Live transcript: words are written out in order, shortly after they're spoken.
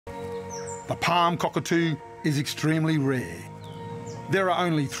The palm cockatoo is extremely rare. There are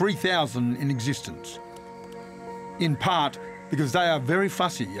only 3,000 in existence, in part because they are very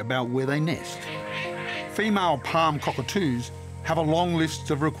fussy about where they nest. Female palm cockatoos have a long list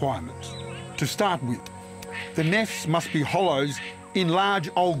of requirements. To start with, the nests must be hollows in large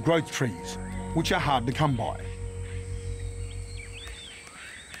old growth trees, which are hard to come by.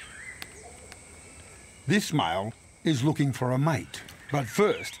 This male is looking for a mate, but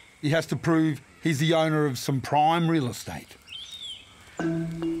first he has to prove he's the owner of some prime real estate.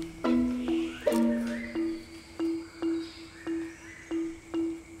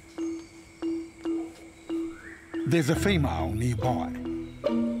 There's a female nearby.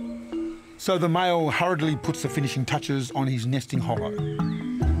 So the male hurriedly puts the finishing touches on his nesting hollow.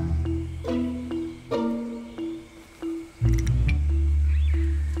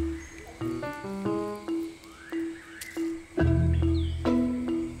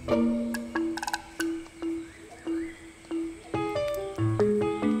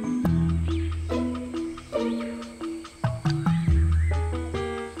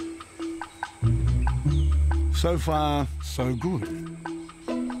 So far, so good.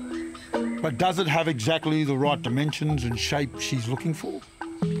 But does it have exactly the right dimensions and shape she's looking for?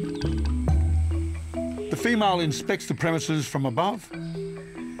 The female inspects the premises from above,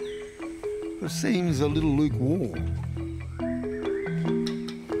 but seems a little lukewarm.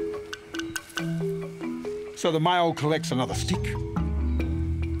 So the male collects another stick.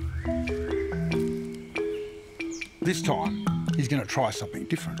 This time, he's going to try something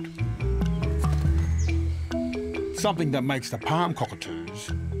different. Something that makes the palm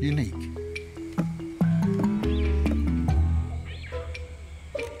cockatoos unique.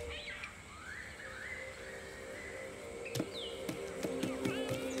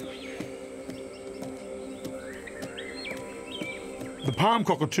 The palm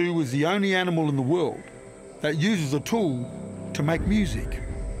cockatoo is the only animal in the world that uses a tool to make music.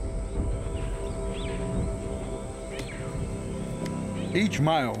 Each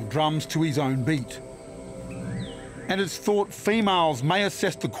male drums to his own beat. And it's thought females may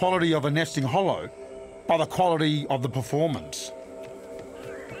assess the quality of a nesting hollow by the quality of the performance.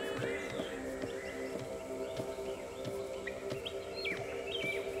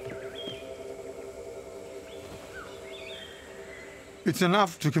 It's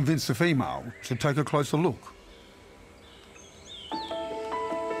enough to convince the female to take a closer look.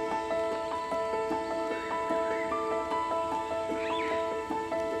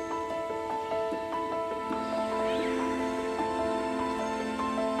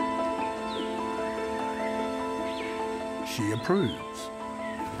 She approves.